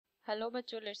Hello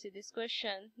bachcho, let's see this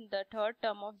question. The third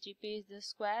term of GP is the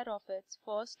square of its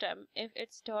first term. If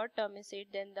its third term is 8,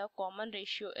 then the common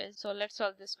ratio is. So let's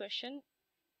solve this question.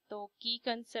 तो की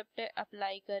concept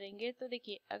apply करेंगे तो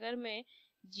देखिए अगर मैं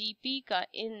GP का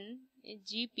in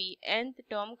GP nth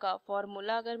term का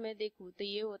formula अगर मैं देखूँ तो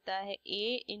ये होता है a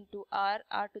into are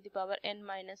to the power n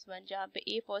minus 1, जहाँ पे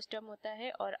a फर्स्ट टर्म होता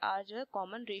है और r जो है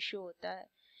कॉमन रेशियो होता है.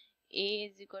 a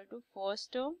is equal to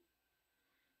first term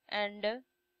and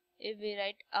if we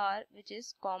write r which is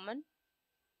common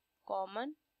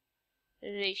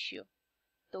ratio.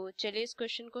 तो चलिए इस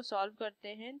क्वेश्चन को सॉल्व करते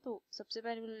हैं. तो सबसे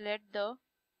पहले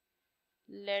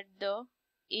let the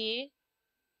a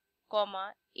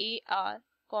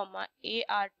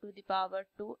ar to the power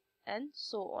 2 and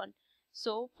so on.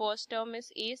 So first term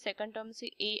is a, second term is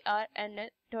ar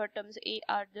and third term is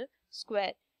ar the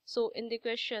square. So in the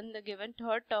question the given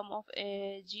third term of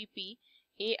a GP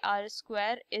ar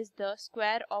square is the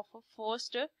square of a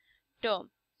first term.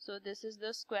 So this is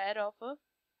the square of a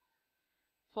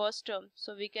first term.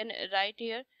 So we can write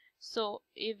here. So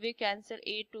if we cancel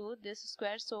a to this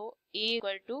square, so a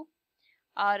equal to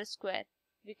r square.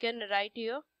 We can write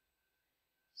here.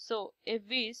 So if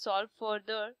we solve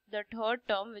further the third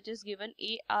term which is given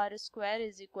ar square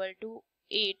is equal to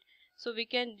 8. So we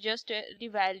can just the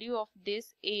value of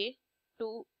this a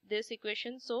to this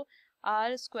equation. So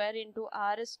r square into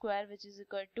r square which is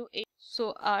equal to 8.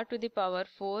 So r to the power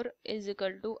 4 is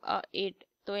equal to 8.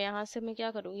 तो यहाँ से मैं क्या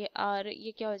करूँगी r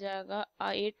ये क्या हो जाएगा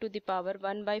 8 to the power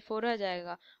 1/4 आ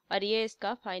जाएगा और ये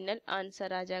इसका फाइनल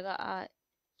आंसर आ जाएगा.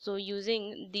 So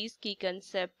using these key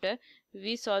concept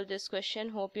we solve this question.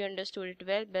 Hope you understood it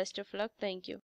well. Best of luck. Thank you.